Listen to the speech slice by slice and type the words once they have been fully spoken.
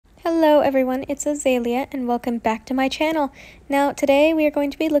Hello everyone, it's Azalea and welcome back to my channel. Now today we are going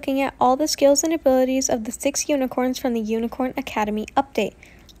to be looking at all the skills and abilities of the 6 unicorns from the Unicorn Academy update.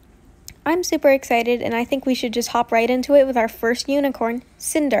 I'm super excited and I think we should just hop right into it with our first unicorn,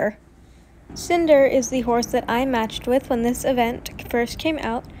 Cinder. Cinder is the horse that I matched with when this event first came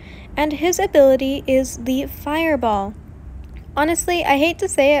out, and his ability is the Fireball. Honestly, I hate to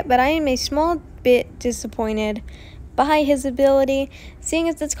say it, but I am a small bit disappointed by his ability. Seeing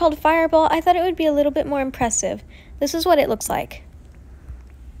as it's called Fireball, I thought it would be a little bit more impressive. This is what it looks like.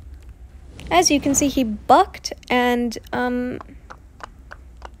 As you can see, he bucked and a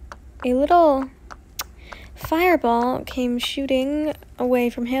little fireball came shooting away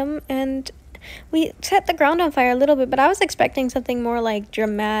from him, and we set the ground on fire a little bit, but I was expecting something more like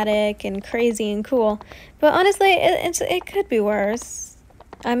dramatic and crazy and cool. But honestly, it could be worse.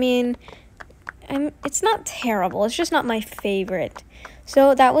 I mean, it's not terrible, it's just not my favorite.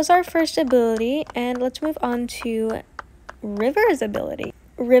 So that was our first ability, and let's move on to River's ability.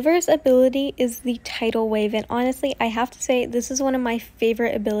 River's ability is the Tidal Wave, and honestly, I have to say this is one of my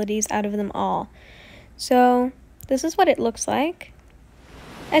favorite abilities out of them all. So this is what it looks like.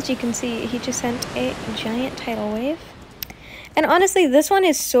 As you can see, he just sent a giant tidal wave. And honestly, this one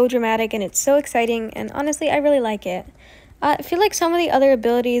is so dramatic and it's so exciting, and honestly, I really like it. I feel like some of the other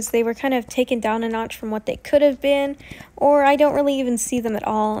abilities, they were kind of taken down a notch from what they could have been, or I don't really even see them at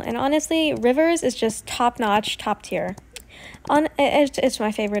all. And honestly, Rivers is just top-notch, top-tier. It's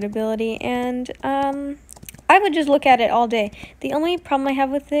my favorite ability, and I would just look at it all day. The only problem I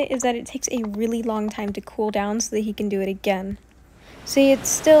have with it is that it takes a really long time to cool down so that he can do it again. See, it's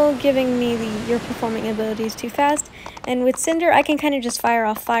still giving me the "you're performing abilities too fast," and with Cinder, I can kind of just fire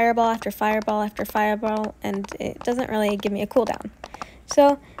off fireball after fireball after fireball, and it doesn't really give me a cooldown.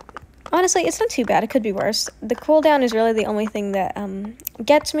 So, honestly, it's not too bad. It could be worse. The cooldown is really the only thing that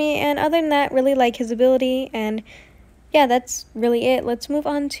gets me, and other than that, really like his ability, and yeah, that's really it. Let's move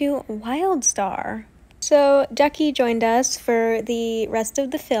on to Wildstar. So, Ducky joined us for the rest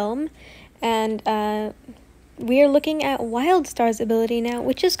of the film, and we are looking at Wildstar's ability now,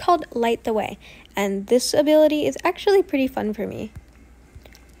 which is called Light the Way. And this ability is actually pretty fun for me.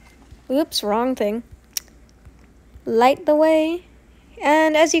 Oops, wrong thing. Light the Way.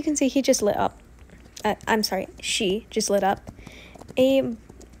 And as you can see, he just lit up. She just lit up a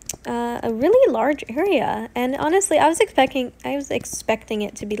really large area. And honestly, I was expecting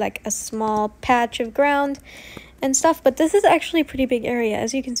it to be like a small patch of ground and stuff, but this is actually a pretty big area.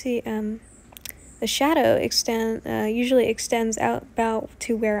 As you can see, the shadow usually extends out about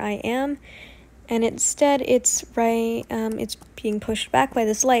to where I am, and instead it's it's being pushed back by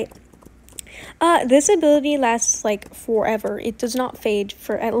this light. This ability lasts like forever. It does not fade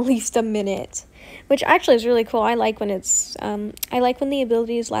for at least a minute, which actually is really cool. I like when it's I like when the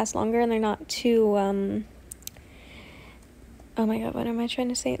abilities last longer and they're not too oh my god, what am I trying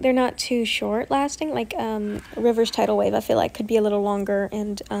to say? They're not too short lasting. Like River's Tidal Wave, I feel like could be a little longer,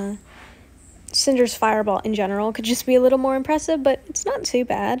 and Cinder's Fireball in general could just be a little more impressive, but it's not too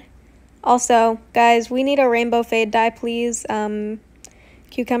bad. Also, guys, we need a rainbow fade dye, please.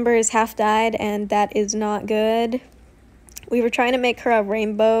 Cucumber is half dyed, and that is not good. We were trying to make her a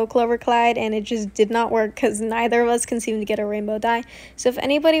rainbow Cloverclyde, and it just did not work because neither of us can seem to get a rainbow dye. So if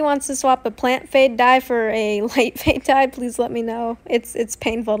anybody wants to swap a plant fade dye for a light fade dye, please let me know. It's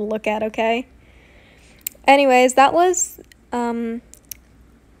painful to look at, okay? Anyways, that was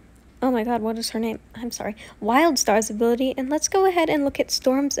oh my god, what is her name? I'm sorry. Wildstar's ability, and let's go ahead and look at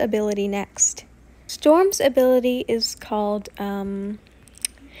Storm's ability next. Storm's ability is called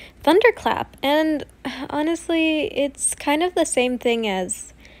Thunderclap, and honestly, it's kind of the same thing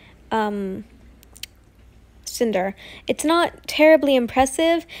as Cinder. It's not terribly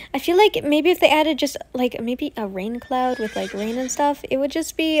impressive. I feel like maybe if they added just like maybe a rain cloud with like rain and stuff, it would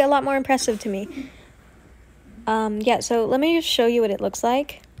just be a lot more impressive to me. Yeah, so let me just show you what it looks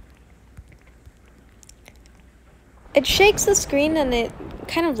like. It shakes the screen and it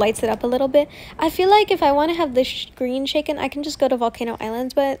kind of lights it up a little bit. I feel like if I want to have the screen shaken, I can just go to Volcano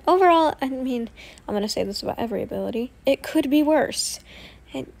Islands, but overall, I mean, I'm going to say this about every ability, it could be worse.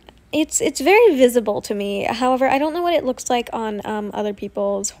 And it's very visible to me. However, I don't know what it looks like on other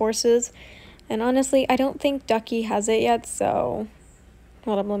people's horses, and honestly, I don't think Ducky has it yet, so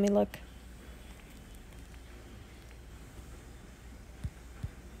hold up, let me look.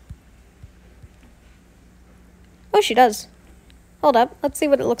 Oh, she does. Hold up. Let's see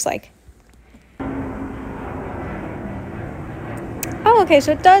what it looks like. Oh, okay,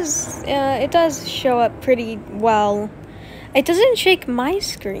 so it does show up pretty well. It doesn't shake my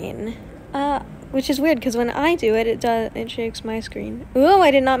screen. which is weird because when I do it, it shakes my screen. Ooh,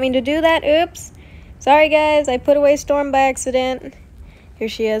 I did not mean to do that. Oops. Sorry, guys. I put away Storm by accident. Here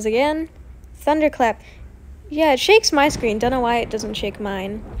she is again. Thunderclap. Yeah, it shakes my screen. Don't know why it doesn't shake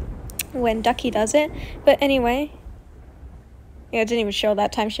mine when Ducky does it. But anyway. Yeah, it didn't even show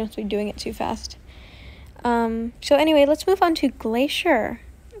that time. She must be doing it too fast. So anyway, let's move on to Glacier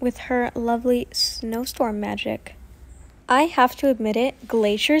with her lovely snowstorm magic. I have to admit it,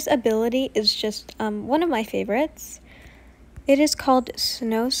 Glacier's ability is just one of my favorites. It is called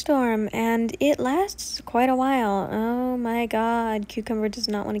Snowstorm, and it lasts quite a while. Oh my god, Cucumber does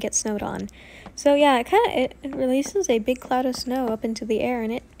not want to get snowed on. So yeah, it releases a big cloud of snow up into the air,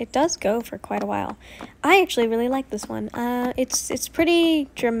 and it does go for quite a while. I actually really like this one. It's pretty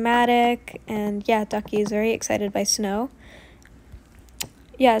dramatic, and yeah, Ducky is very excited by snow.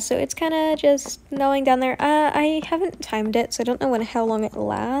 Yeah, so it's kind of just snowing down there. I haven't timed it, so I don't know how long it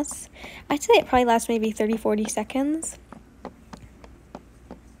lasts. I'd say it probably lasts maybe 30-40 seconds.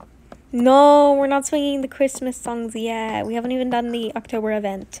 No, we're not swinging the Christmas songs yet. We haven't even done the October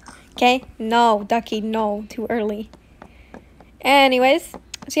event. Okay? No, Ducky, no. Too early. Anyways,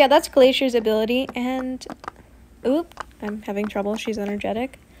 so yeah, that's Glacier's ability, and... Oop, I'm having trouble. She's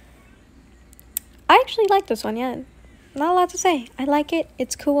energetic. I actually like this one, yeah. Not a lot to say. I like it.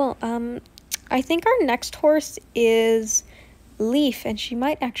 It's cool. I think our next horse is Leaf, and she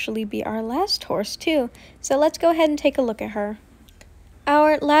might actually be our last horse, too. So let's go ahead and take a look at her.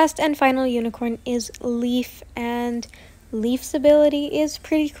 Our last and final unicorn is Leaf, and Leaf's ability is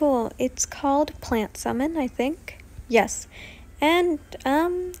pretty cool. It's called Plant Summon, I think. Yes. And,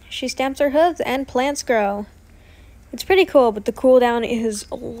 she stamps her hooves and plants grow. It's pretty cool, but the cooldown is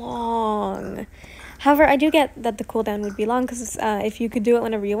long. However, I do get that the cooldown would be long, because if you could do it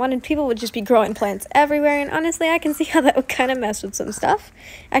whenever you wanted, people would just be growing plants everywhere, and honestly, I can see how that would kind of mess with some stuff.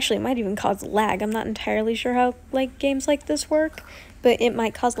 Actually, it might even cause lag. I'm not entirely sure how, games like this work, but it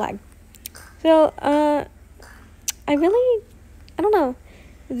might cause lag. So, I don't know.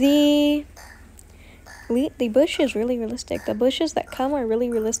 The bush is really realistic. The bushes that come are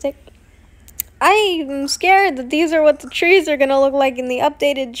really realistic. I'm scared that these are what the trees are going to look like in the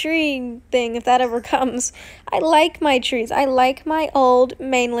updated tree thing, if that ever comes. I like my trees. I like my old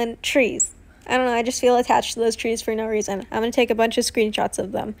mainland trees. I don't know, I just feel attached to those trees for no reason. I'm going to take a bunch of screenshots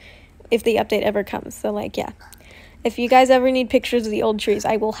of them if the update ever comes. So, yeah. If you guys ever need pictures of the old trees,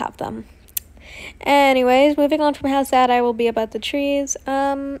 I will have them. Anyways, moving on from how sad I will be about the trees.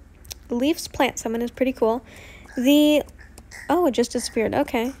 Leaf's Plant Summon is pretty cool. Oh, it just disappeared.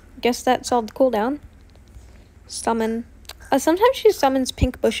 Okay. Guess that solved the cooldown. Summon. Sometimes she summons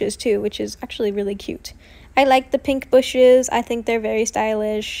pink bushes too, which is actually really cute. I like the pink bushes. I think they're very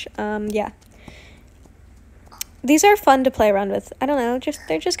stylish. Yeah. These are fun to play around with. I don't know,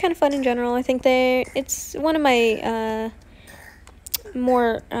 they're just kind of fun in general. I think it's one of my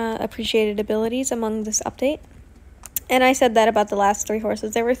more appreciated abilities among this update. And I said that about the last 3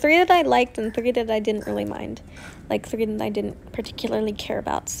 horses. There were 3 that I liked and 3 that I didn't really mind. 3 that I didn't particularly care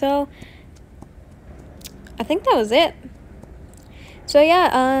about. So, I think that was it. So,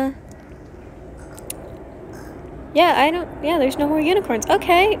 yeah, there's no more unicorns.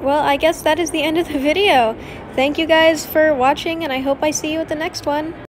 Okay, well, I guess that is the end of the video. Thank you guys for watching, and I hope I see you at the next one.